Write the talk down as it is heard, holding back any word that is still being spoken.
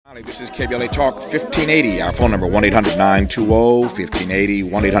Smiley, this is KBLA Talk 1580. Our phone number 1-800-920-1580,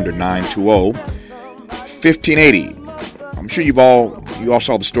 1-800-920-1580. I'm sure you all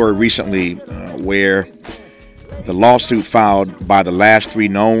saw the story recently where the lawsuit filed by the last three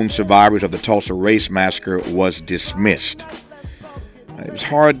known survivors of the Tulsa race massacre was dismissed. It was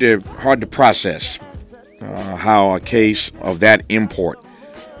hard to process how a case of that import,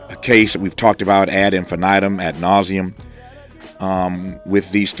 a case that we've talked about ad infinitum, ad nauseum,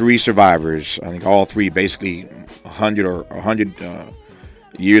 with these three survivors, I think all three basically 100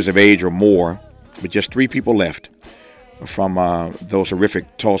 years of age or more, with just three people left from those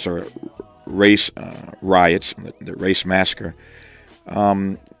horrific Tulsa race riots, the race massacre.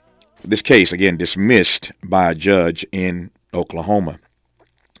 This case, again, dismissed by a judge in Oklahoma.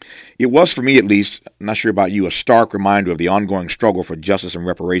 It was, for me at least, I'm not sure about you, a stark reminder of the ongoing struggle for justice and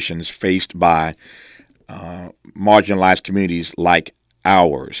reparations faced by marginalized communities like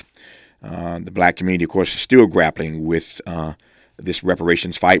ours. The black community, of course, is still grappling with this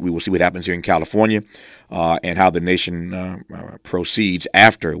reparations fight. We will see what happens here in California and how the nation proceeds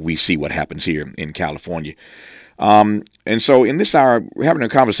after we see what happens here in California. And so in this hour, we're having a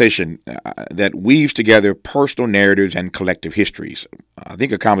conversation that weaves together personal narratives and collective histories. I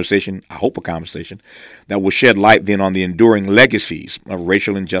hope a conversation that will shed light then on the enduring legacies of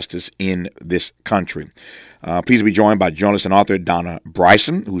racial injustice in this country. Please be joined by journalist and author Donna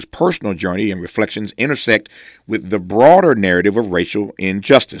Bryson, whose personal journey and reflections intersect with the broader narrative of racial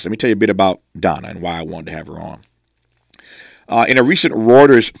injustice. Let me tell you a bit about Donna and why I wanted to have her on. In a recent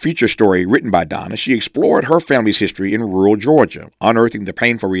Reuters feature story written by Donna, she explored her family's history in rural Georgia, unearthing the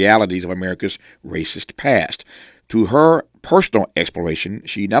painful realities of America's racist past. Through her personal exploration,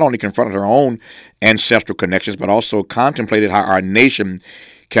 she not only confronted her own ancestral connections, but also contemplated how our nation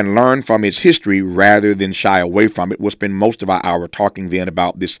can learn from its history rather than shy away from it. We'll spend most of our hour talking then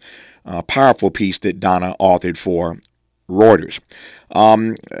about this powerful piece that Donna authored for Reuters.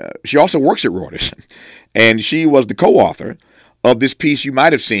 She also works at Reuters, and she was the co-author of this piece. You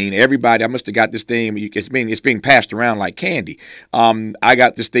might have seen. Everybody, I must have got this thing. It's being passed around like candy. I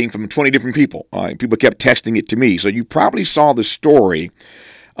got this thing from 20 different people. People kept texting it to me. So you probably saw the story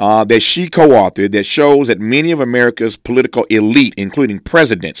that she co-authored that shows that many of America's political elite, including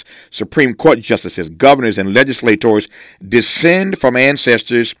presidents, Supreme Court justices, governors, and legislators, descend from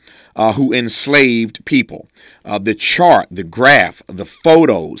ancestors who enslaved people. The chart, the graph, the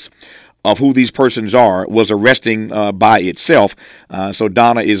photos of who these persons are was arresting by itself. So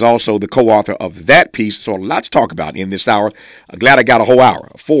Donna is also the co-author of that piece. So a lot to talk about in this hour. Glad I got a whole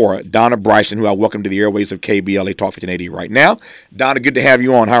hour for Donna Bryson, who I welcome to the airways of KBLA Talk 1580 right now. Donna, good to have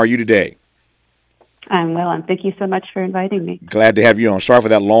you on. How are you today? I'm well, and thank you so much for inviting me. Glad to have you on. Sorry for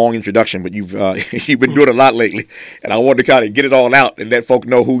that long introduction, but you've been doing a lot lately, and I wanted to kind of get it all out and let folk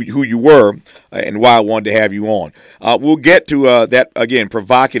know who you were and why I wanted to have you on. We'll get to that, again,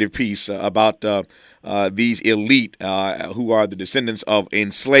 provocative piece about these elite who are the descendants of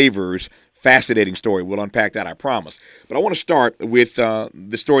enslavers. Fascinating story. We'll unpack that, I promise. But I want to start with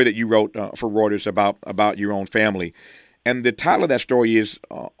the story that you wrote for Reuters about your own family. And the title of that story is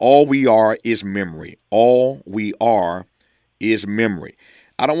All We Are Is Memory. All We Are Is Memory.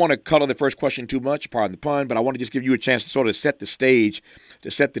 I don't want to color the first question too much, pardon the pun, but I want to just give you a chance to sort of set the stage,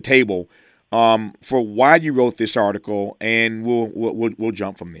 to set the table for why you wrote this article, and we'll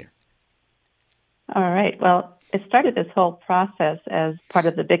jump from there. All right. Well, it started this whole process as part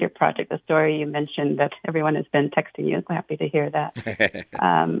of the bigger project, the story you mentioned that everyone has been texting you. I'm happy to hear that.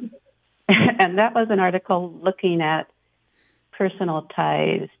 And that was an article looking at personal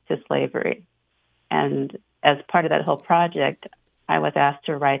ties to slavery. And as part of that whole project, I was asked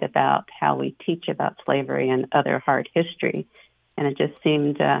to write about how we teach about slavery and other hard history. And it just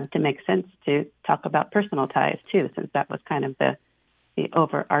seemed to make sense to talk about personal ties, too, since that was kind of the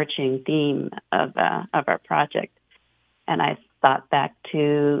overarching theme of our project. And I thought back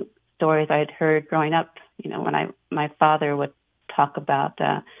to stories I'd heard growing up, when my father would talk about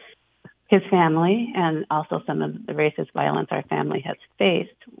his family and also some of the racist violence our family has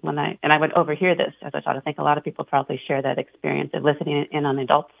faced. I would overhear this as I thought. I think a lot of people probably share that experience of listening in on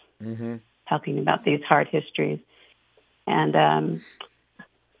adults talking about these hard histories. And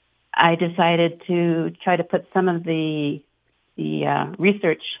I decided to try to put some of the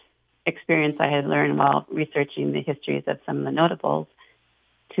research experience I had learned while researching the histories of some of the notables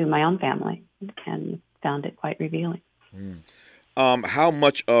to my own family, and found it quite revealing. How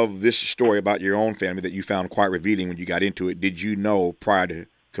much of this story about your own family that you found quite revealing when you got into it did you know prior to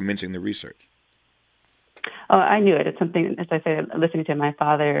commencing the research? Oh, I knew it. It's something, as I said, listening to my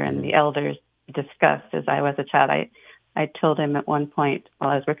father and the elders discuss as I was a child. I told him at one point while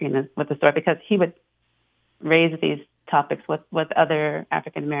I was working with the story, because he would raise these topics with other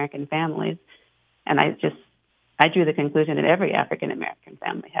African American families, and I drew the conclusion that every African American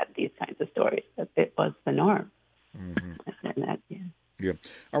family had these kinds of stories, that it was the norm. And that, Yeah.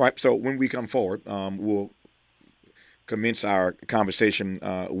 All right. So when we come forward, we'll commence our conversation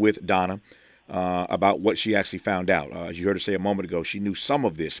with Donna about what she actually found out. As you heard her say a moment ago, she knew some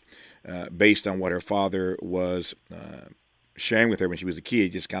of this based on what her father was sharing with her when she was a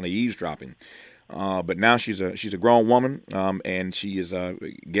kid, just kind of eavesdropping. But now she's a grown woman, and she is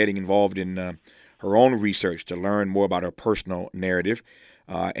getting involved in her own research to learn more about her personal narrative.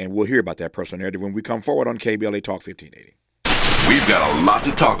 And we'll hear about that personal narrative when we come forward on KBLA Talk 1580. We've got a lot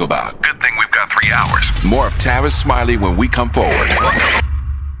to talk about. Good thing we've got 3 hours. More of Tavis Smiley when we come forward.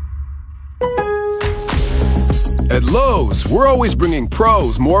 At Lowe's, we're always bringing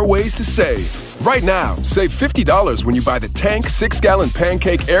pros more ways to save. Right now, save $50 when you buy the Tank 6-gallon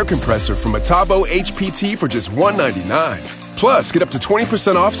pancake air compressor from Metabo HPT for just $199. Plus, get up to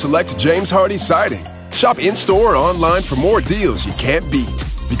 20% off select James Hardie siding. Shop in-store or online for more deals you can't beat.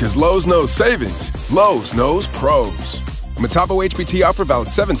 Because Lowe's knows savings, Lowe's knows pros. Metabo HPT offer valid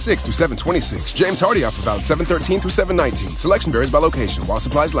 7/6 through 7/26. James Hardie offer valid 7/13 through 7/19. Selection varies by location while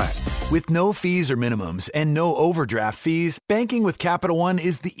supplies last. With no fees or minimums and no overdraft fees, banking with Capital One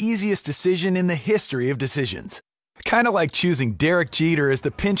is the easiest decision in the history of decisions. Kind of like choosing Derek Jeter as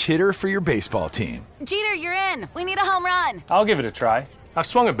the pinch hitter for your baseball team. Jeter, you're in. We need a home run. I'll give it a try. I've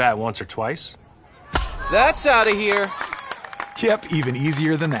swung a bat once or twice. That's out of here. Yep, even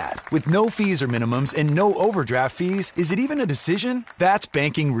easier than that. With no fees or minimums and no overdraft fees, is it even a decision? That's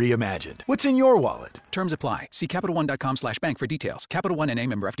banking reimagined. What's in your wallet? Terms apply. See CapitalOne.com/bank for details. Capital One N.A.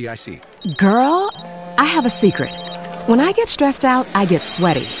 member FDIC. Girl, I have a secret. When I get stressed out, I get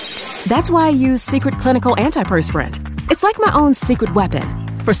sweaty. That's why I use Secret Clinical Antiperspirant. It's like my own secret weapon.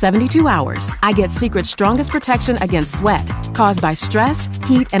 For 72 hours, I get Secret's strongest protection against sweat caused by stress,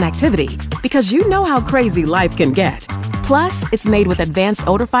 heat, and activity, because you know how crazy life can get. Plus, it's made with advanced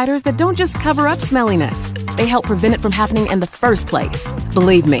odor fighters that don't just cover up smelliness. They help prevent it from happening in the first place.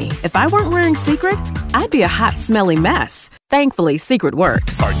 Believe me, if I weren't wearing Secret, I'd be a hot, smelly mess. Thankfully, Secret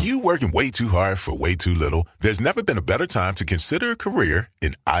works. Are you working way too hard for way too little? There's never been a better time to consider a career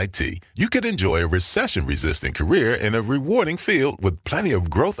in IT. You could enjoy a recession-resistant career in a rewarding field with plenty of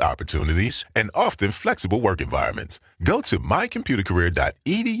growth opportunities and often flexible work environments. Go to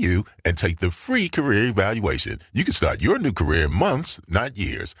mycomputercareer.edu and take the free career evaluation. You can start your new career in months, not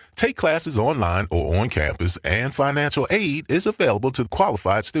years. Take classes online or on campus, and financial aid is available to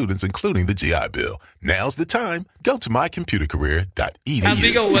qualified students, including the GI Bill. Now's the time. Go to mycomputercareer.edu. As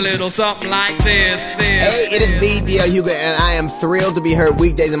we go a little something like this. Hey, it is me, D.L. Hughley, and I am thrilled to be heard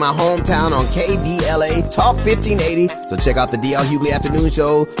weekdays in my hometown on KBLA Talk 1580. So check out the D.L. Hughley Afternoon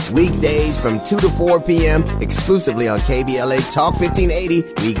Show weekdays from 2 to 4 p.m. exclusively on KBLA Talk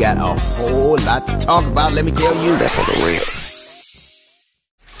 1580. We got a whole lot to talk about, let me tell you. That's on the real.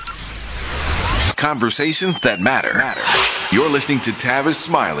 Conversations that matter. You're listening to Tavis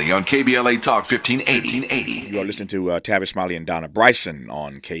Smiley on KBLA Talk 1580. You are listening to Tavis Smiley and Donna Bryson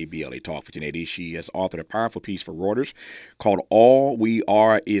on KBLA Talk 1580. She has authored a powerful piece for Reuters called All We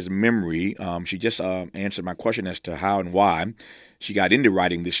Are Is Memory. She just answered my question as to how and why she got into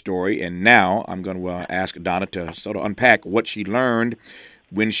writing this story. And now I'm going to ask Donna to sort of unpack what she learned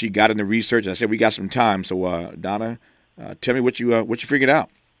when she got into research. I said we got some time. So, Donna, tell me what you figured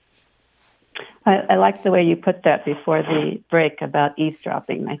out. I like the way you put that before the break about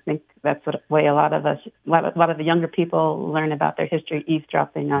eavesdropping. I think that's the way a lot of the younger people learn about their history,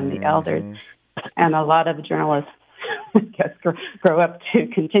 eavesdropping on the elders. And a lot of journalists, I guess, grow up to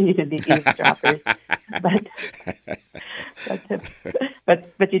continue to be eavesdroppers.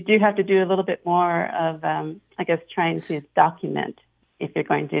 but you do have to do a little bit more of, I guess, trying to document if you're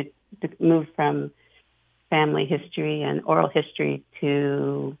going to move from family history and oral history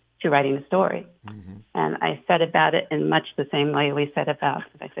to writing a story. Mm-hmm. And I said about it in much the same way we said about,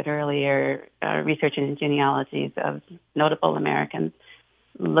 as I said earlier, researching genealogies of notable Americans,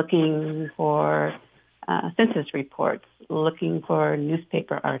 looking for census reports, looking for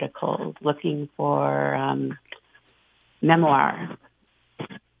newspaper articles, looking for memoir.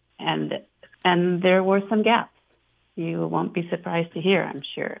 And there were some gaps. You won't be surprised to hear, I'm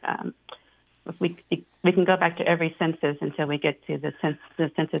sure. If we can go back to every census until we get to the census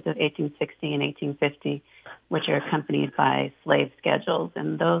of 1860 and 1850, which are accompanied by slave schedules,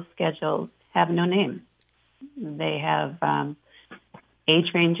 and those schedules have no name. They have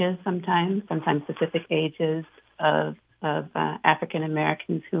age ranges sometimes specific ages of African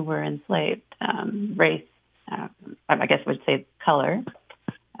Americans who were enslaved, race, I guess I would say color,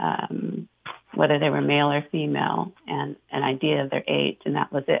 whether they were male or female, and an idea of their age, and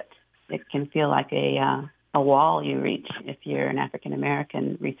that was it. It can feel like a wall you reach if you're an African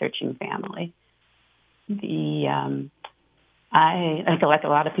American researching family. I think like a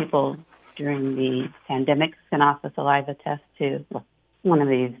lot of people during the pandemic sent off a saliva test to one of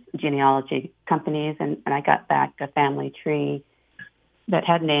these genealogy companies, and I got back a family tree that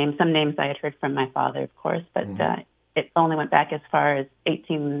had names. Some names I had heard from my father, of course, but it only went back as far as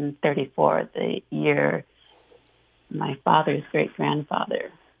 1834, the year my father's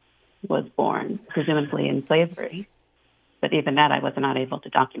great-grandfather was born, presumably in slavery. But even that I was not able to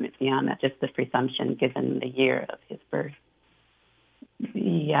document beyond that, just the presumption given the year of his birth.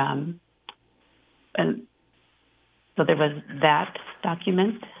 And so there was that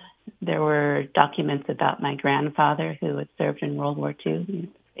document. There were documents about my grandfather who had served in World War II,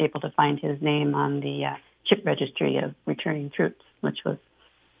 able to find his name on the ship registry of returning troops, which was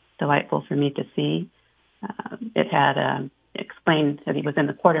delightful for me to see. It had explained that he was in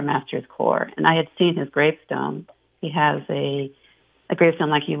the Quartermaster's Corps, and I had seen his gravestone. He has a gravestone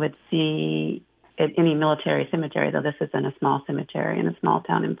like you would see at any military cemetery, though this is in a small cemetery in a small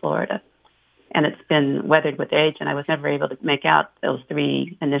town in Florida. And it's been weathered with age, and I was never able to make out those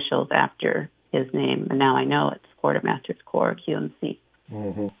three initials after his name. And now I know it's Quartermaster's Corps, QMC.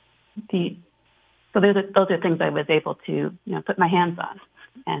 Mm-hmm. So those are things I was able to put my hands on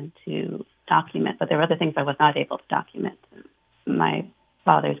and to document. But there were other things I was not able to document. My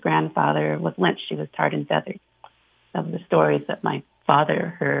father's grandfather was lynched. He was tarred and feathered. Those were the stories that my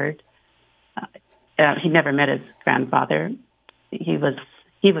father heard. He never met his grandfather. He was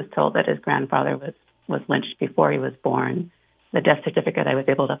told that his grandfather was lynched before he was born. The death certificate I was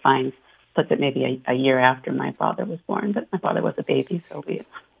able to find puts it maybe a year after my father was born, but my father was a baby, so we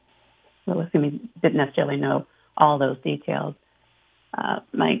didn't necessarily know all those details.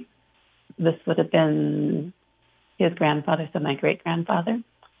 This would have been his grandfather, so my great-grandfather,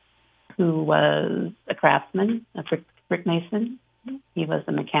 who was a craftsman, a brick mason. He was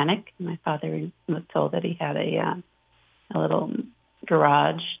a mechanic. My father was told that he had a little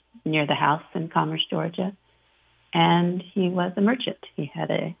garage near the house in Commerce, Georgia, and he was a merchant. He had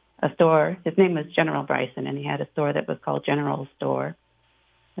a store. His name was General Bryson, and he had a store that was called General Store.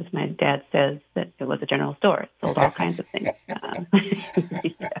 As my dad says, that it was a general store. It sold all kinds of things.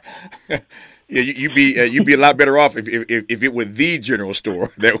 Yeah, you'd be a lot better off if it were the general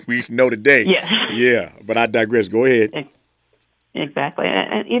store that we know today. Yeah, but I digress. Go ahead. Exactly,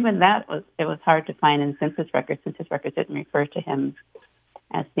 and even that was hard to find in census records. Census records didn't refer to him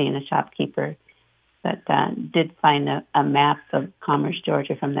as being a shopkeeper, but did find a map of Commerce,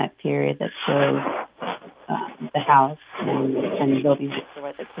 Georgia from that period that shows the house and the building next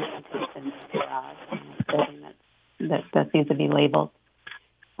door that's in the garage, and a building that seems to be labeled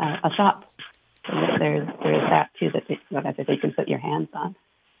a shop. So there's that too that they can put your hands on.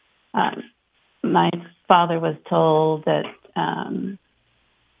 My father was told that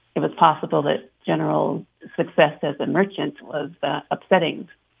it was possible that General's success as a merchant was upsetting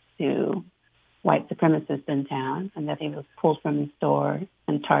to white supremacists in town, and that he was pulled from his store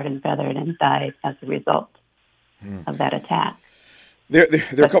and tarred and feathered and died as a result of that attack. There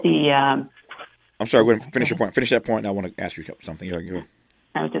are a couple. I'm sorry. Go ahead and finish your point. Finish that point. And I want to ask you something. Go ahead.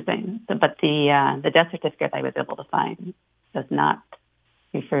 I was just saying, but the death certificate I was able to find does not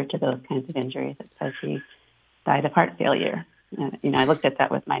refer to those kinds of injuries. It says he died of heart failure. I looked at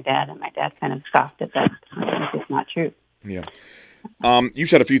that with my dad, and my dad kind of scoffed at that. It's not true. Yeah. You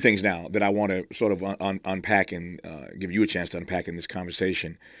said a few things now that I want to sort of unpack and give you a chance to unpack in this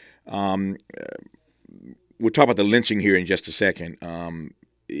conversation. We'll talk about the lynching here in just a second.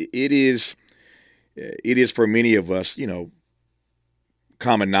 It is for many of us,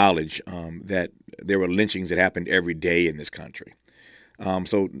 common knowledge that there were lynchings that happened every day in this country.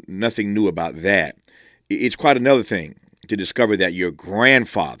 So nothing new about that. It's quite another thing to discover that your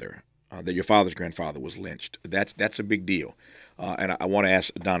grandfather, that your father's grandfather was lynched. That's a big deal. And I want to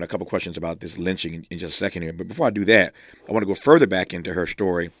ask Donna a couple questions about this lynching in just a second here. But before I do that, I want to go further back into her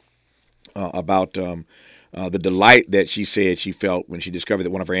story about the delight that she said she felt when she discovered that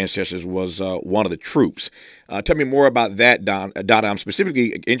one of her ancestors was one of the troops. Tell me more about that, Donna. I'm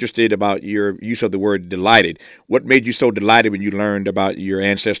specifically interested about your use of the word delighted. What made you so delighted when you learned about your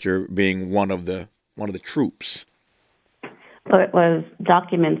ancestor being one of the troops? Well, it was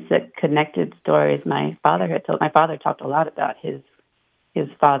documents that connected stories my father had told. My father talked a lot about his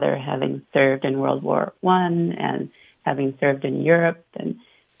father having served in World War I and having served in Europe, and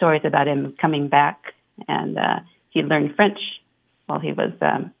stories about him coming back. And he learned French while he was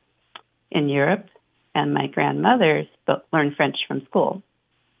in Europe. and my grandmother learned French from school.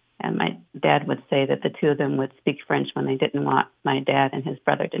 And my dad would say that the two of them would speak French when they didn't want my dad and his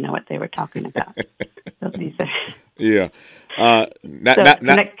brother to know what they were talking about. So these are Yeah.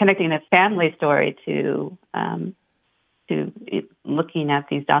 Connecting a family story to looking at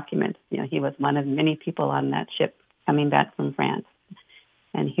these documents. He was one of many people on that ship coming back from France,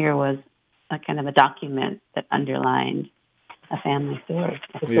 and here was a kind of a document that underlined a family story,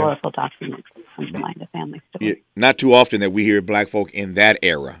 a historical document that underlined a family story. Yeah. Not too often that we hear black folk in that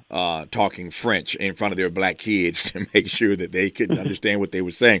era talking French in front of their black kids to make sure that they couldn't understand what they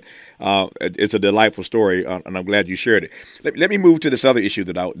were saying. It's a delightful story, and I'm glad you shared it. Let me move to this other issue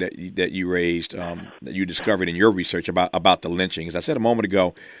that you raised, that you discovered in your research about the lynching. As I said a moment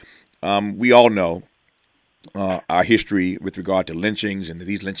ago, we all know our history with regard to lynchings, and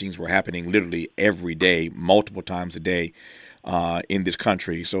these lynchings were happening literally every day, multiple times a day in this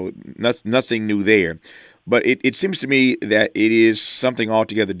country. So nothing new there. But it seems to me that it is something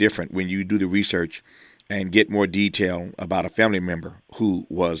altogether different when you do the research and get more detail about a family member who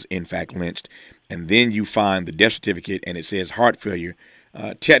was in fact lynched. And then you find the death certificate and it says heart failure.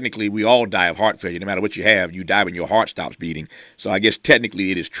 Technically, we all die of heart failure. No matter what you have, you die when your heart stops beating. So I guess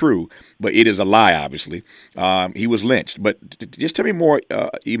technically it is true, but it is a lie, obviously. He was lynched. But just tell me more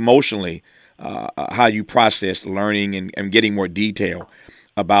emotionally how you processed learning and getting more detail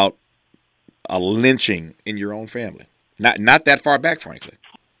about a lynching in your own family. Not that far back, frankly.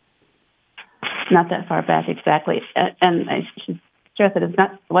 Not that far back, exactly. And I should stress that it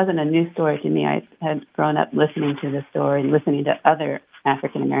wasn't a new story to me. I had grown up listening to this story and listening to other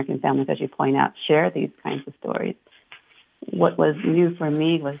African-American families, as you point out, share these kinds of stories. What was new for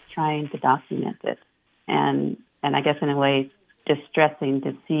me was trying to document it. And I guess in a way, distressing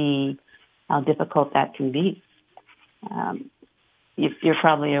to see how difficult that can be. You're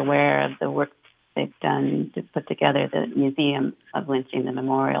probably aware of the work they've done to put together the Museum of Lynching, the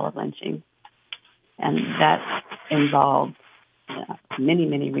Memorial of Lynching. And that involved many,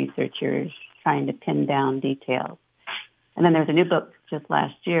 many researchers trying to pin down details. And then there's a new book just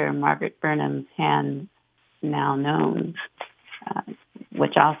last year, Margaret Burnham's Hands Now Known,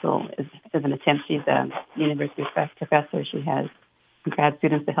 which also is an attempt. She's a university professor. She has grad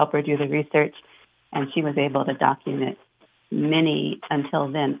students to help her do the research, and she was able to document many,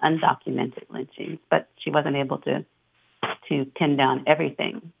 until then, undocumented lynchings, but she wasn't able to pin down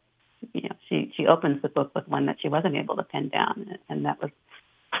everything. She opens the book with one that she wasn't able to pin down, and that was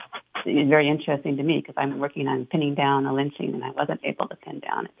very interesting to me because I'm working on pinning down a lynching, and I wasn't able to pin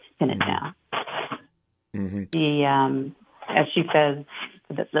it down. Mm-hmm. As she says,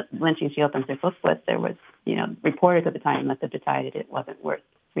 the lynching she opens her book with, there was, reporters at the time must have decided it wasn't worth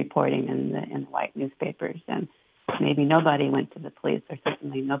reporting in the white newspapers, and maybe nobody went to the police, or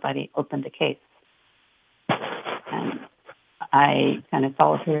certainly nobody opened a case. And I kind of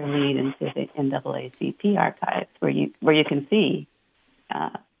followed her lead into the NAACP archives, where you can see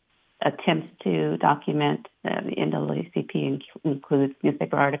attempts to document. The NAACP includes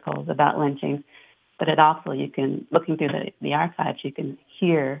newspaper articles about lynchings, but it also, you can, looking through the archives, you can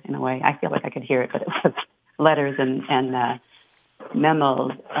hear, in a way, I feel like I could hear it, but it was letters and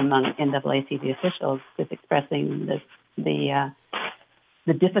memos among NAACP officials just expressing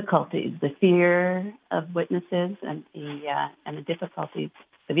the difficulties, the fear of witnesses, and the difficulties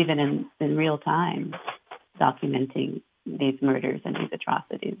of even in real time documenting these murders and these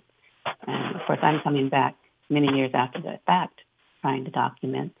atrocities. And of course, I'm coming back many years after the fact, trying to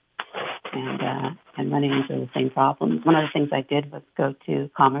document and running into the same problems. One of the things I did was go to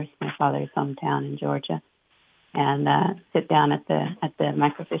Commerce, my father's hometown in Georgia, and sit down at the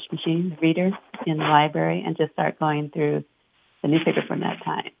microfiche machine, the reader in the library, and just start going through the newspaper from that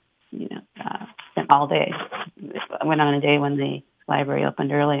time. Spent all day. I went on a day when the library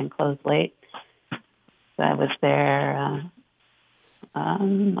opened early and closed late. So I was there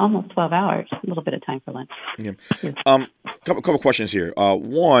almost 12 hours, a little bit of time for lunch. Yeah. Couple questions here.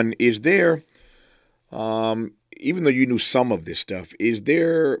 One, is there, even though you knew some of this stuff, is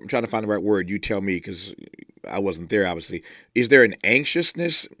there, I'm trying to find the right word, you tell me because I wasn't there, obviously. Is there an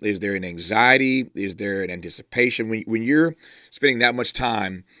anxiousness? Is there an anxiety? Is there an anticipation? When you're spending that much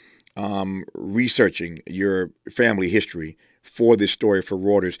time researching your family history for this story for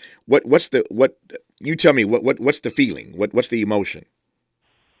Reuters, you tell me, what's the feeling? What's the emotion?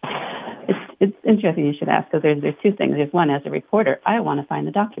 It's interesting you should ask, because there's two things. There's one, as a reporter, I want to find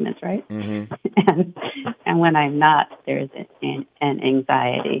the documents, right? Mm-hmm. and when I'm not, there's an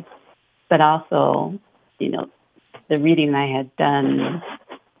anxiety. But also, the reading I had done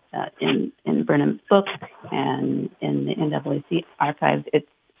in Burnham's book and in the NAACP archives,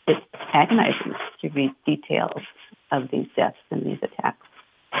 it's agonizing to read details of these deaths and these attacks.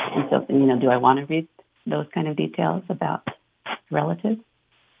 And so, do I want to read those kind of details about relatives?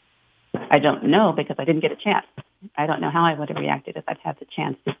 I don't know, because I didn't get a chance. I don't know how I would have reacted if I'd had the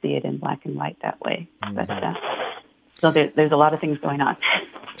chance to see it in black and white that way. But so there's a lot of things going on.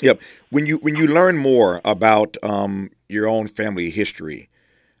 Yep. When you learn more about your own family history,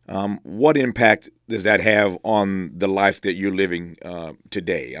 what impact does that have on the life that you're living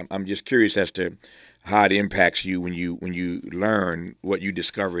today? I'm just curious as to how it impacts you when you learn what you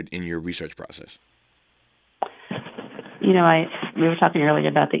discovered in your research process. We were talking earlier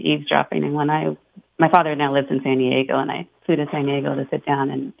about the eavesdropping, and my father now lives in San Diego, and I flew to San Diego to sit down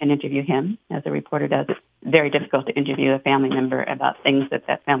and interview him, as a reporter does. It's very difficult to interview a family member about things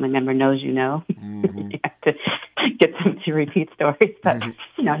that family member knows you know. Mm-hmm. You have to get them to repeat stories, but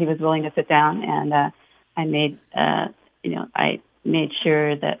he was willing to sit down, and I made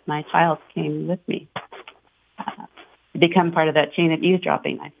sure that my child came with me, become part of that chain of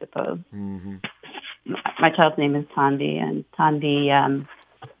eavesdropping, I suppose. Mm-hmm. My child's name is Tanvi, and Tanvi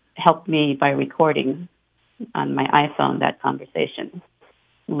helped me by recording on my iPhone that conversation,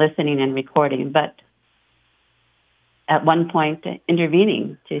 listening and recording, but at one point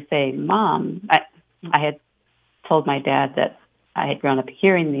intervening to say, Mom, I had told my dad that I had grown up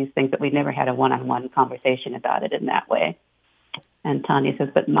hearing these things, but we'd never had a one-on-one conversation about it in that way. And Tanya says,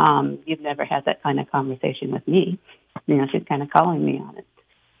 but Mom, you've never had that kind of conversation with me. She's kind of calling me on it.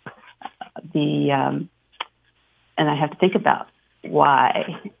 And I have to think about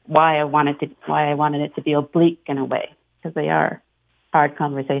why I wanted it to be oblique in a way, because they are hard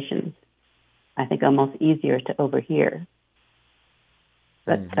conversations. I think almost easier to overhear.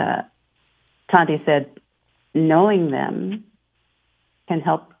 But Tanti said, knowing them can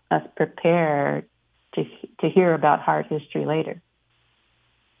help us prepare to hear about hard history later.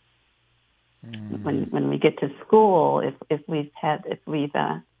 When we get to school, if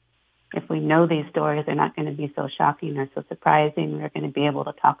we know these stories, they're not going to be so shocking or so surprising. We're going to be able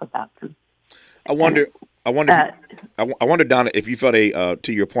to talk about them. I wonder, Donna, if you felt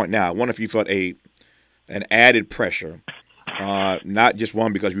to your point now, I wonder if you felt an added pressure, not just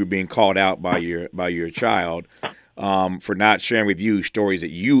one because you were being called out by your child for not sharing with you stories that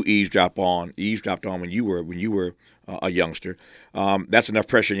you eavesdropped on when you were a youngster. That's enough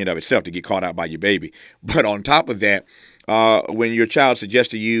pressure in and of itself to get called out by your baby. But on top of that, when your child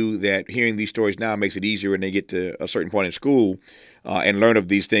suggests to you that hearing these stories now makes it easier when they get to a certain point in school and learn of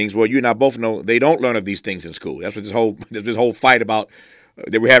these things, well, you and I both know they don't learn of these things in school. That's what this whole fight about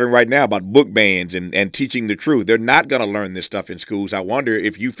that we're having right now about book bans and teaching the truth. They're not going to learn this stuff in schools. I wonder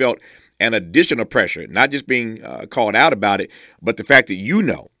if you felt an additional pressure, not just being called out about it, but the fact that you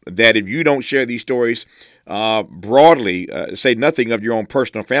know that if you don't share these stories broadly, say nothing of your own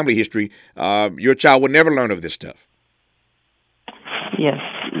personal family history, your child will never learn of this stuff. Yes,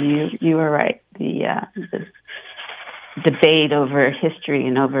 you are right. The debate over history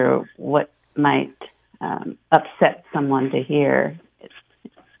and over what might upset someone to hear,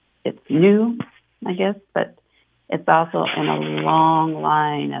 it's new, I guess, but it's also in a long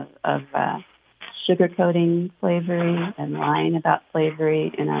line of sugarcoating slavery and lying about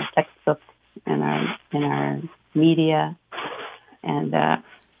slavery in our textbooks, in our media, and I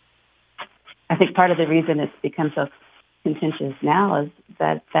think part of the reason it's become so contentious now is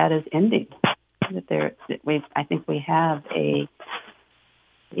that is ending. I think we have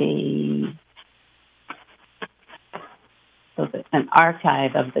an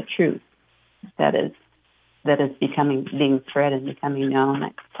archive of the truth that is being spread and becoming known.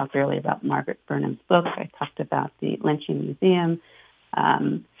 I talked earlier about Margaret Burnham's book. I talked about the Lynching Museum.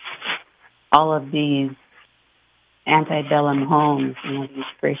 All of these antebellum homes, these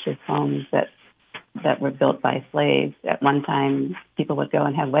gracious homes that were built by slaves. At one time, people would go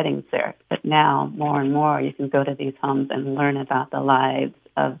and have weddings there. But now, more and more, you can go to these homes and learn about the lives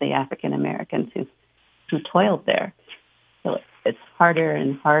of the African Americans who toiled there. So it's harder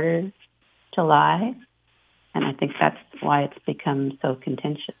and harder to lie. And I think that's why it's become so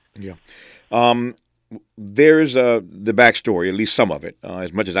contentious. Yeah. There's the backstory, at least some of it,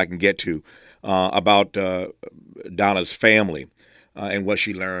 as much as I can get to, about Donna's family and what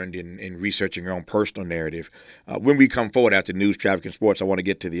she learned in researching her own personal narrative. When we come forward after news, traffic, and sports, I want to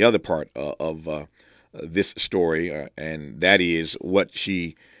get to the other part of this story, and that is what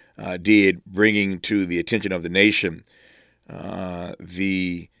she did, bringing to the attention of the nation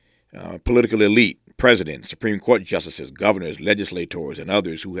the political elite, presidents, Supreme Court justices, governors, legislators, and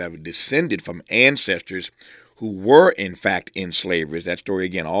others who have descended from ancestors who were, in fact, enslavers. That story,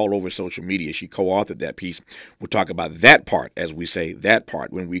 again, all over social media. She co-authored that piece. We'll talk about that part, as we say, that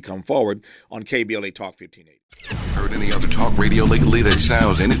part, when we come forward on KBLA Talk 1580. Heard any other talk radio lately that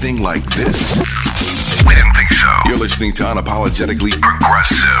sounds anything like this? We didn't think so. You're listening to Unapologetically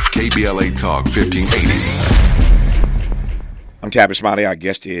Progressive, KBLA Talk 1580. I'm Tavis, Smiley. Our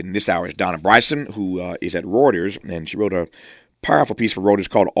guest in this hour is Donna Bryson, who is at Reuters, and she wrote a powerful piece for Reuters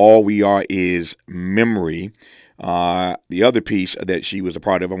called All We Are Is Memory. The other piece that she was a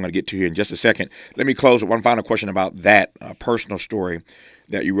part of, I'm going to get to here in just a second. Let me close with one final question about that personal story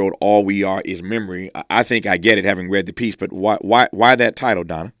that you wrote, All We Are Is Memory. I think I get it, having read the piece, but why that title,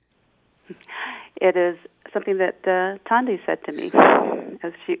 Donna? It is something that Tandy said to me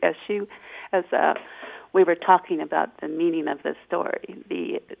as we were talking about the meaning of the story.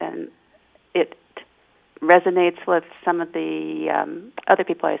 And it resonates with some of the other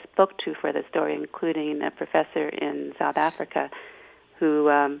people I spoke to for the story, including a professor in South Africa who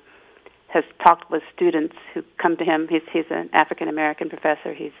has talked with students who come to him. He's an African-American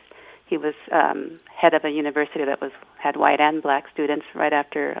professor. He was head of a university that had white and black students right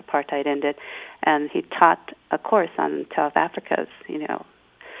after apartheid ended, and he taught a course on South Africa's,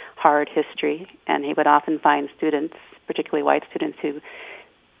 hard history, and he would often find students, particularly white students, who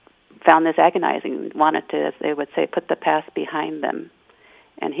found this agonizing, wanted to, as they would say, put the past behind them.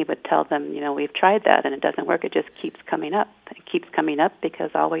 And he would tell them, we've tried that and it doesn't work. It just keeps coming up. It keeps coming up because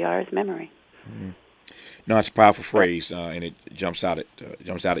all we are is memory. Mm-hmm. No, it's a powerful phrase, and it jumps out at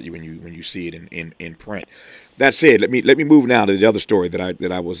you when you see it in print. That said, let me move now to the other story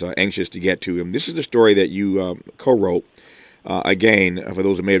that I was anxious to get to. And this is the story that you co-wrote. Again, for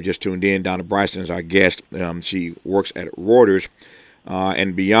those who may have just tuned in, Donna Bryson is our guest. She works at Reuters,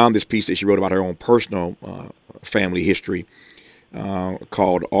 and beyond this piece that she wrote about her own personal family history,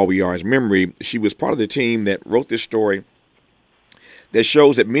 called All We Are Is Memory, she was part of the team that wrote this story that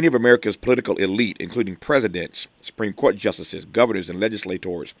shows that many of America's political elite, including presidents, Supreme Court justices, governors, and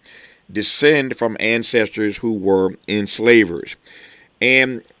legislators, descend from ancestors who were enslavers.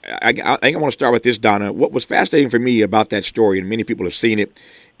 And I think I want to start with this, Donna. What was fascinating for me about that story, and many people have seen it,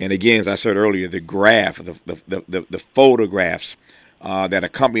 and again, as I said earlier, the photographs that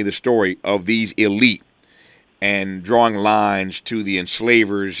accompany the story of these elite and drawing lines to the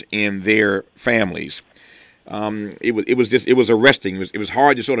enslavers in their families. It was arresting. It was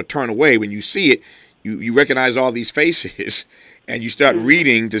hard to sort of turn away when you see it. You recognize all these faces, and you start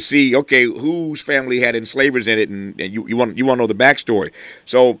reading to see, okay, whose family had enslavers in it, and you want to know the backstory.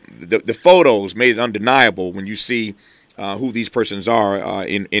 So the photos made it undeniable when you see who these persons are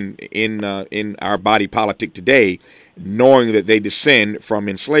in our body politic today, knowing that they descend from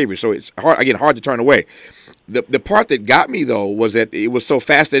enslavers. So it's hard to turn away. The part that got me, though, was that it was so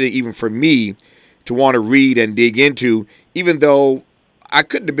fascinating even for me to want to read and dig into, even though I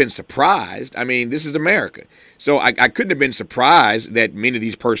couldn't have been surprised. I mean, this is America. So I couldn't have been surprised that many of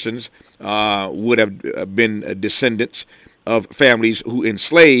these persons would have been descendants of families who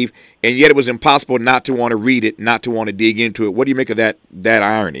enslaved, and yet it was impossible not to want to read it, not to want to dig into it. What do you make of that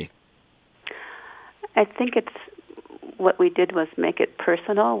irony? I think what we did was make it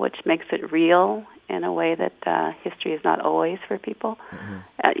personal, which makes it real in a way that history is not always for people.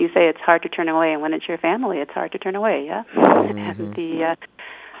 Mm-hmm. You say it's hard to turn away, and when it's your family, it's hard to turn away. Yeah, mm-hmm.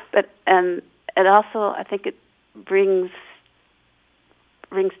 and it also, I think, it brings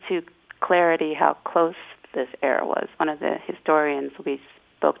to clarity how close this era was. One of the historians we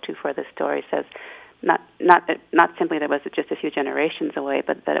spoke to for this story says, not simply that it was just a few generations away,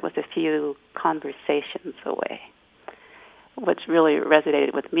 but that it was a few conversations away, which really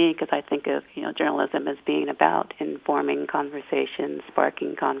resonated with me because I think of journalism as being about informing conversations,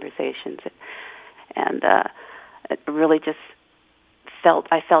 sparking conversations, and it really just felt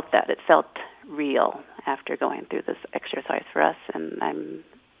that it felt real after going through this exercise for us, and I'm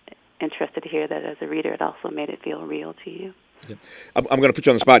interested to hear that as a reader it also made it feel real to you. Yeah. I'm going to put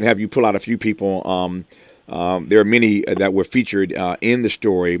you on the spot and have you pull out a few people. There are many that were featured in the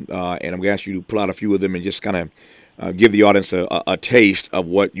story, and I'm going to ask you to pull out a few of them and just kind of give the audience a taste of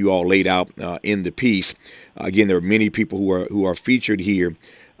what you all laid out in the piece. Again, there are many people who are featured here,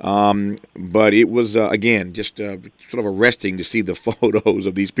 but it was again just sort of arresting to see the photos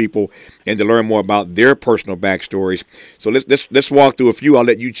of these people and to learn more about their personal backstories. So let's walk through a few. I'll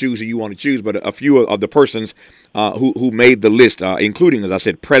let you choose who you want to choose, but a few of the persons who made the list, including, as I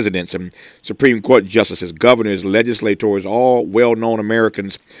said, presidents and Supreme Court justices, governors, legislators, all well-known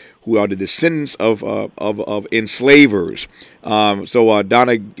Americans who are the descendants of enslavers. So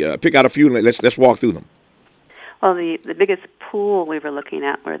Donna, pick out a few and let's walk through them. Well, the biggest pool we were looking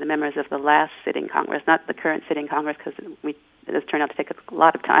at were the members of the last sitting Congress, not the current sitting Congress, because it has turned out to take a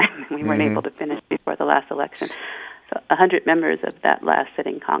lot of time. We weren't able to finish before the last election. So 100 members of that last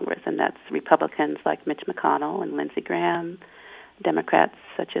sitting Congress, and that's Republicans like Mitch McConnell and Lindsey Graham, Democrats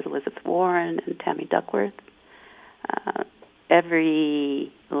such as Elizabeth Warren and Tammy Duckworth,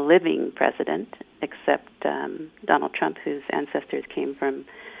 every living president except Donald Trump, whose ancestors came from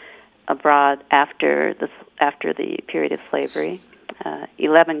abroad after the period of slavery,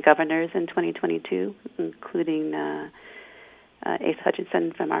 11 governors in 2022, including Asa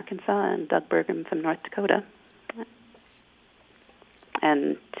Hutchinson from Arkansas and Doug Burgum from North Dakota,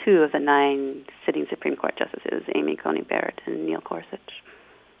 and 2 of the 9 sitting Supreme Court justices, Amy Coney Barrett and Neil Gorsuch.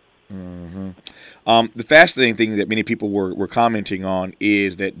 The fascinating thing that many people were commenting on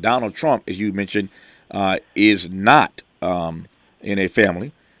is that Donald Trump, as you mentioned, is not in a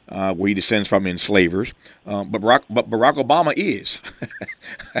family where he descends from enslavers, but Barack Obama is.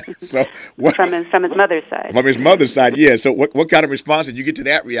 So from his mother's side. From his mother's side, yeah. So what kind of response did you get to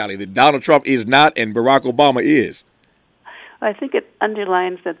that reality that Donald Trump is not and Barack Obama is? Well, I think it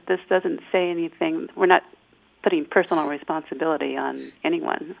underlines that this doesn't say anything. We're not putting personal responsibility on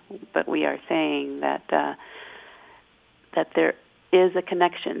anyone, but we are saying that that there is a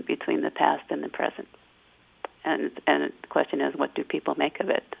connection between the past and the present. And the question is, what do people make of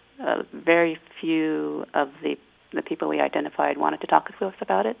it? Very few of the people we identified wanted to talk to us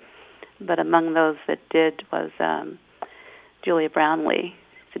about it, but among those that did was Julia Brownlee.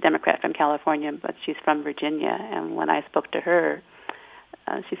 She's a Democrat from California, but she's from Virginia. And when I spoke to her,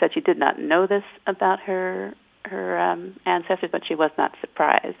 she said she did not know this about her ancestors, but she was not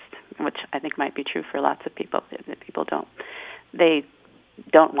surprised, which I think might be true for lots of people. People don't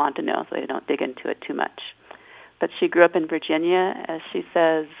want to know, so they don't dig into it too much. But she grew up in Virginia. As she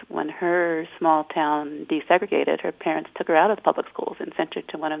says, when her small town desegregated, her parents took her out of the public schools and sent her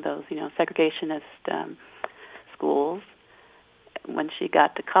to one of those, segregationist schools. When she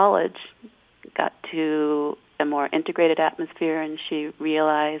got to college, got to a more integrated atmosphere, and she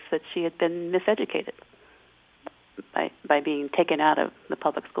realized that she had been miseducated by being taken out of the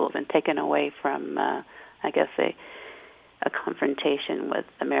public schools and taken away from, a confrontation with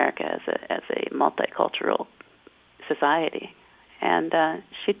America as a multicultural society. And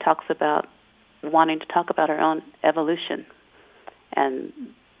she talks about wanting to talk about her own evolution, and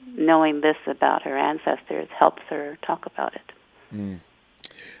knowing this about her ancestors helps her talk about it.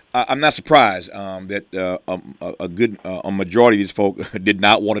 I'm not surprised that a majority of these folk did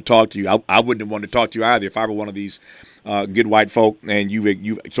not want to talk to you. I wouldn't want to talk to you either if I were one of these good white folk, and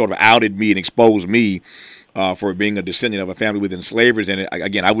you sort of outed me and exposed me for being a descendant of a family with enslavers. And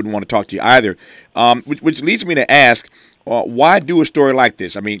again, I wouldn't want to talk to you either, which leads me to ask, why do a story like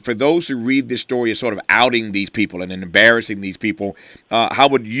this? I mean, for those who read this story as sort of outing these people and embarrassing these people, how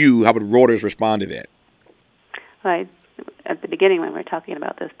would Reuters respond to that? Right. At the beginning, when we were talking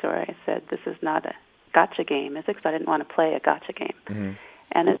about this story, I said this is not a gotcha game. I didn't want to play a gotcha game,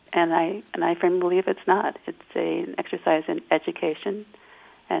 and I firmly believe it's not. It's an exercise in education,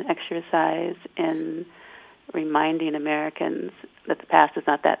 an exercise in reminding Americans that the past is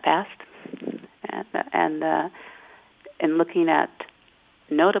not that past, and in looking at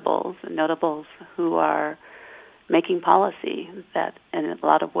notables who are making policy that in a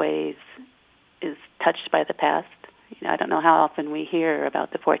lot of ways is touched by the past. I don't know how often we hear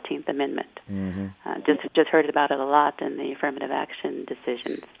about the 14th Amendment. Just heard about it a lot in the affirmative action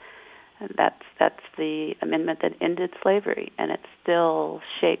decisions. And that's the amendment that ended slavery, and it still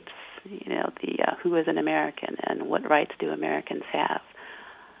shapes, who is an American and what rights do Americans have.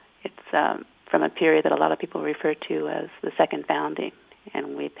 It's from a period that a lot of people refer to as the Second Founding,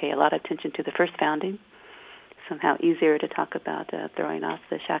 and we pay a lot of attention to the First Founding. Somehow easier to talk about throwing off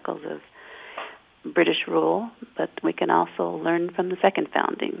the shackles of British rule, but we can also learn from the Second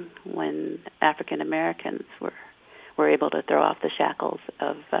Founding, when African Americans were able to throw off the shackles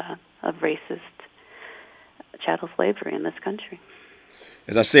of racist chattel slavery in this country.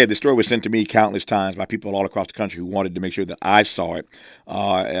 As I said, the story was sent to me countless times by people all across the country who wanted to make sure that I saw it.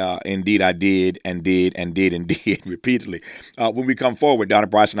 Indeed, I did repeatedly. When we come forward, Donna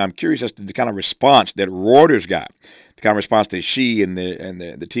Bryson, I'm curious as to the kind of response that Reuters got, the kind of response that she and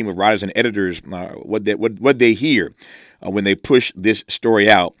the team of writers and editors, what they hear when they push this story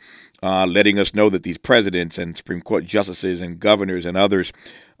out, letting us know that these presidents and Supreme Court justices and governors and others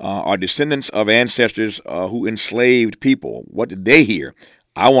are descendants of ancestors who enslaved people. What did they hear?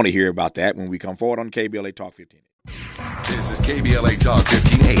 I want to hear about that when we come forward on KBLA Talk 1580. This is KBLA Talk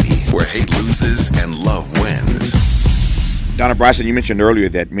 1580, where hate loses and love wins. Donna Bryson, you mentioned earlier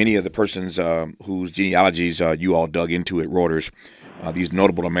that many of the persons whose genealogies you all dug into at Reuters, these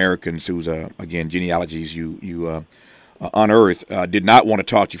notable Americans whose, again, genealogies you unearthed, did not want to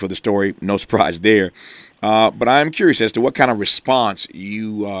talk to you for the story. No surprise there. But I'm curious as to what kind of response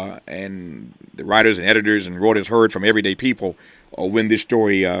you and the writers and editors and Reuters heard from everyday people when this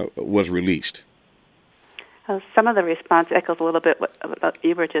story was released. Some of the response echoes a little bit what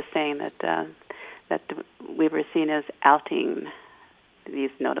you were just saying, that we were seen as outing these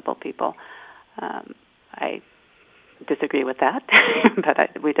notable people. I disagree with that,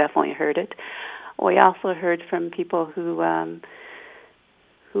 but we definitely heard it. We also heard from people who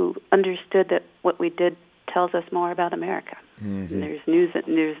understood that what we did tells us more about America. Mm-hmm. And there's news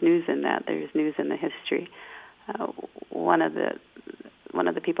in that. There's news in the history. One of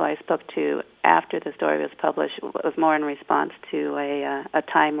the people I spoke to after the story was published was more in response to a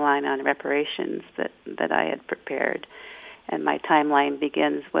timeline on reparations that I had prepared. And my timeline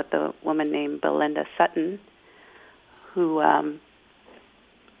begins with a woman named Belinda Sutton, who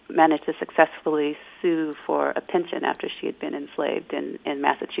managed to successfully sue for a pension after she had been enslaved in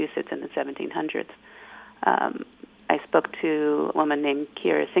Massachusetts in the 1700s. I spoke to a woman named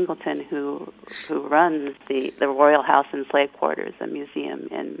Kiera Singleton who runs the Royal House and Slave Quarters, a museum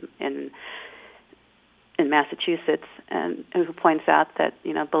in Massachusetts, and who points out that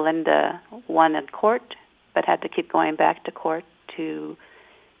Belinda won in court, but had to keep going back to court to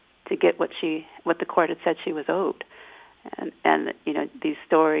get what the court had said she was owed, and these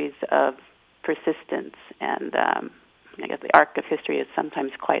stories of persistence and I guess the arc of history is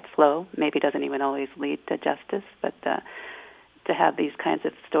sometimes quite slow. Maybe doesn't even always lead to justice, but to have these kinds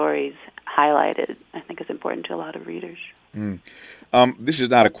of stories highlighted, I think, is important to a lot of readers. Mm. This is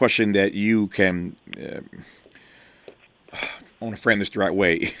not a question that you can. I want to frame this the right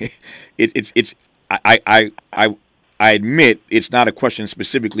way. I admit it's not a question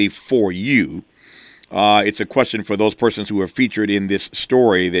specifically for you. It's a question for those persons who are featured in this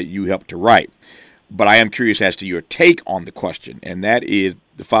story that you helped to write. But I am curious as to your take on the question, and that is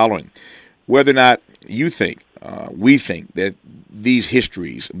the following. Whether or not you think, we think, that these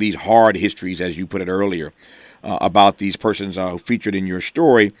histories, these hard histories, as you put it earlier, about these persons featured in your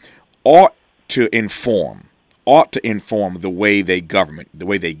story, ought to inform the way they govern, the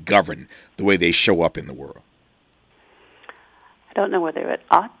way they show up in the world. I don't know whether it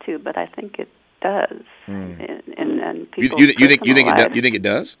ought to, but I think it does. In people's you think it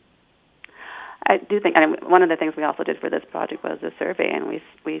does? I do think. I mean, one of the things we also did for this project was a survey, and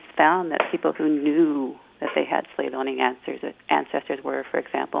we found that people who knew that they had slave-owning ancestors were, for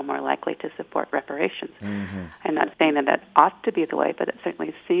example, more likely to support reparations. Mm-hmm. I'm not saying that ought to be the way, but it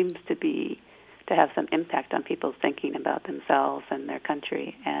certainly seems to have some impact on people's thinking about themselves and their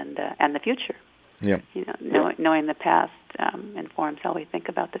country and the future. Yeah. Knowing the past informs how we think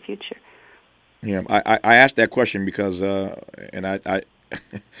about the future. Yeah, I asked that question because, and I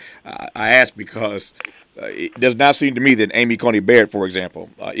asked because it does not seem to me that Amy Coney Barrett, for example,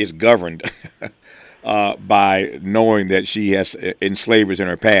 is governed by knowing that she has enslavers in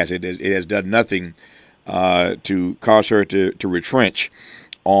her past. It has done nothing to cause her to retrench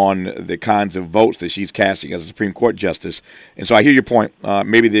on the kinds of votes that she's casting as a Supreme Court justice. And so I hear your point.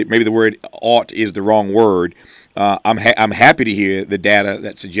 Maybe the word ought is the wrong word. I'm happy to hear the data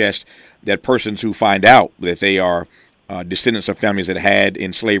that suggests that persons who find out that they are descendants of families that had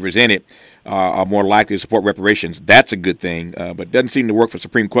enslavers in it are more likely to support reparations. That's a good thing, but it doesn't seem to work for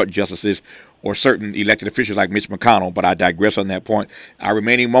Supreme Court justices or certain elected officials like Mitch McConnell, but I digress on that point. Our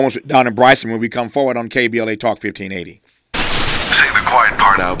remaining moments with Donna Bryson when we come forward on KBLA Talk 1580. Say the quiet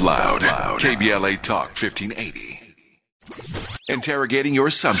part out loud. KBLA Talk 1580. Interrogating your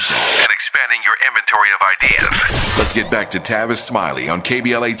assumptions and expanding your inventory of ideas. Let's get back to Tavis Smiley on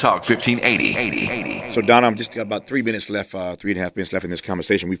KBLA Talk 1580. So, Donna, I'm just got about 3 minutes left, 3.5 minutes left in this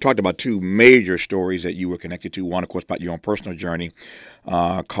conversation. We've talked about two major stories that you were connected to. One, of course, about your own personal journey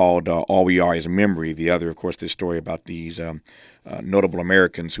called All We Are Is Memory. The other, of course, this story about these notable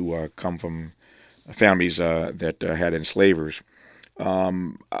Americans who come from families that had enslavers. I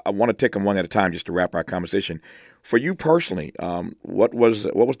want to take them one at a time just to wrap our conversation. For you personally, what was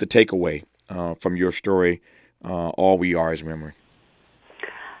the takeaway from your story, All We Are Is Memory?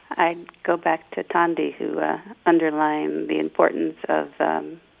 I'd go back to Tandy, who underlined the importance of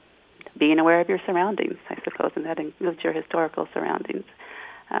being aware of your surroundings, I suppose, and that includes your historical surroundings.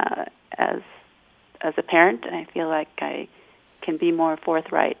 As a parent, I feel like I can be more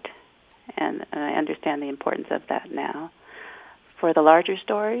forthright, and I understand the importance of that now. For the larger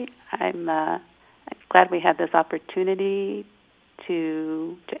story, I'm glad we had this opportunity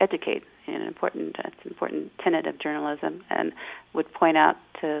to educate an important tenet of journalism, and would point out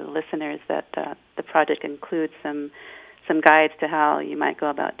to listeners that the project includes some guides to how you might go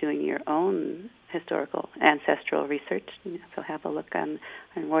about doing your own historical ancestral research. So have a look on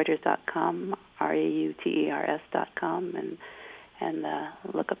Reuters.com, REUTERS.com, and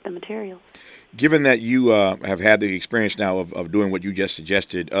look up the materials. Given that you have had the experience now of doing what you just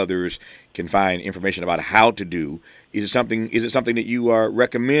suggested, others can find information about how to do. Is it something that you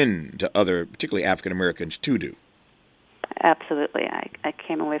recommend to other, particularly African Americans, to do? Absolutely. I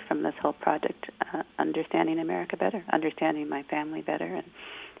came away from this whole project understanding America better, understanding my family better,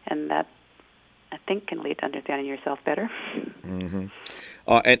 and that, I think, can lead to understanding yourself better. Mm-hmm.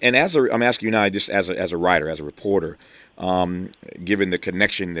 And I'm asking you now, just as a writer, as a reporter, given the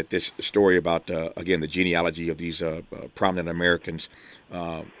connection that this story about, again, the genealogy of these prominent Americans,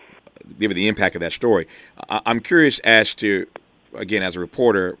 given the impact of that story, I'm curious as to, again, as a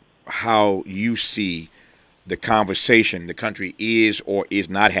reporter, how you see the conversation the country is or is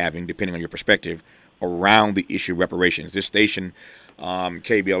not having, depending on your perspective, around the issue of reparations. This station,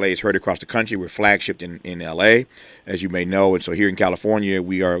 KBLA, is heard across the country. We're flagshipped in L.A., as you may know. And so here in California,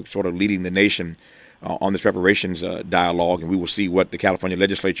 we are sort of leading the nation on this reparations dialogue, and we will see what the California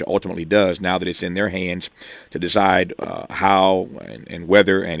legislature ultimately does now that it's in their hands to decide how and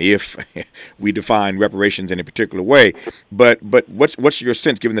whether and if we define reparations in a particular way. But what's your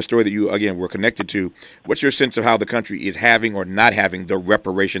sense, given the story that you, again, were connected to, what's your sense of how the country is having or not having the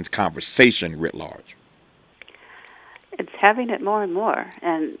reparations conversation writ large? It's having it more and more,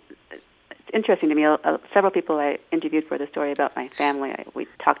 and it's interesting to me. Several people I interviewed for the story about my family, we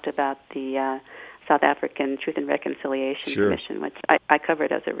talked about the South African Truth and Reconciliation Commission, which I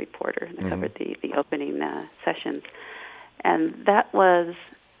covered as a reporter. I covered the opening sessions. And that was,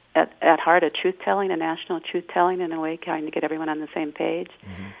 at heart, a truth-telling, a national truth-telling in a way, trying to get everyone on the same page.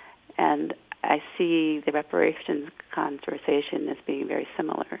 And I see the reparations conversation as being very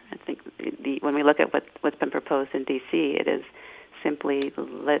similar. I think when we look at what's been proposed in D.C., it is simply,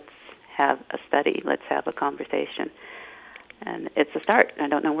 let's have a study, let's have a conversation. And it's a start. I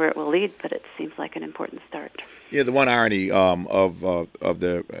don't know where it will lead, but it seems like an important start. Yeah, the one irony of the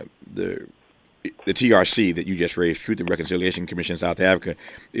TRC that you just raised, Truth and Reconciliation Commission in South Africa,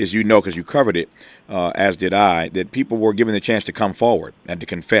 is, you know, because you covered it, as did I, that people were given the chance to come forward and to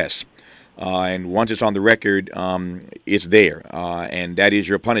confess. And once it's on the record, it's there. And that is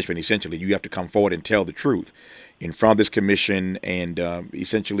your punishment, essentially. You have to come forward and tell the truth in front of this commission, and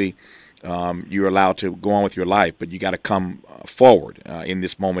essentially you're allowed to go on with your life, but you got to come forward in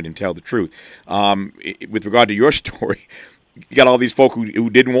this moment and tell the truth. With regard to your story, you got all these folk who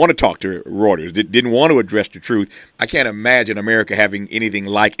didn't want to talk to Reuters, didn't want to address the truth. I can't imagine America having anything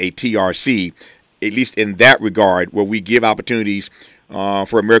like a TRC, at least in that regard, where we give opportunities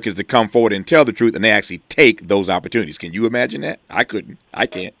for Americans to come forward and tell the truth, and they actually take those opportunities. Can you imagine that? I couldn't. I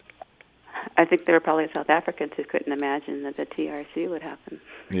can't. I think there were probably South Africans who couldn't imagine that the TRC would happen.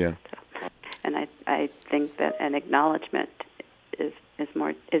 Yeah. So, and I think that an acknowledgement is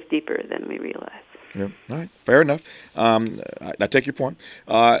deeper than we realize. Yeah. All right. Fair enough. I take your point.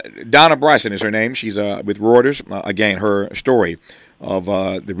 Donna Bryson is her name. She's with Reuters. Again, her story of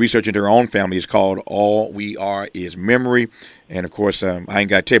the research into her own family is called All We Are Is Memory. And, of course, I ain't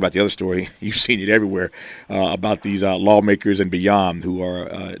got to tell you about the other story. You've seen it everywhere about these lawmakers and beyond who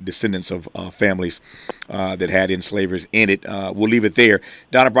are descendants of families that had enslavers in it. We'll leave it there.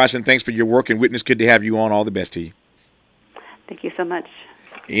 Donna Bryson, thanks for your work and witness. Good to have you on. All the best to you. Thank you so much.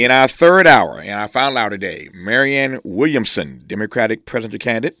 In our third hour, in our final hour today, Marianne Williamson, Democratic presidential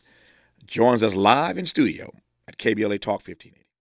candidate, joins us live in studio at KBLA Talk 15.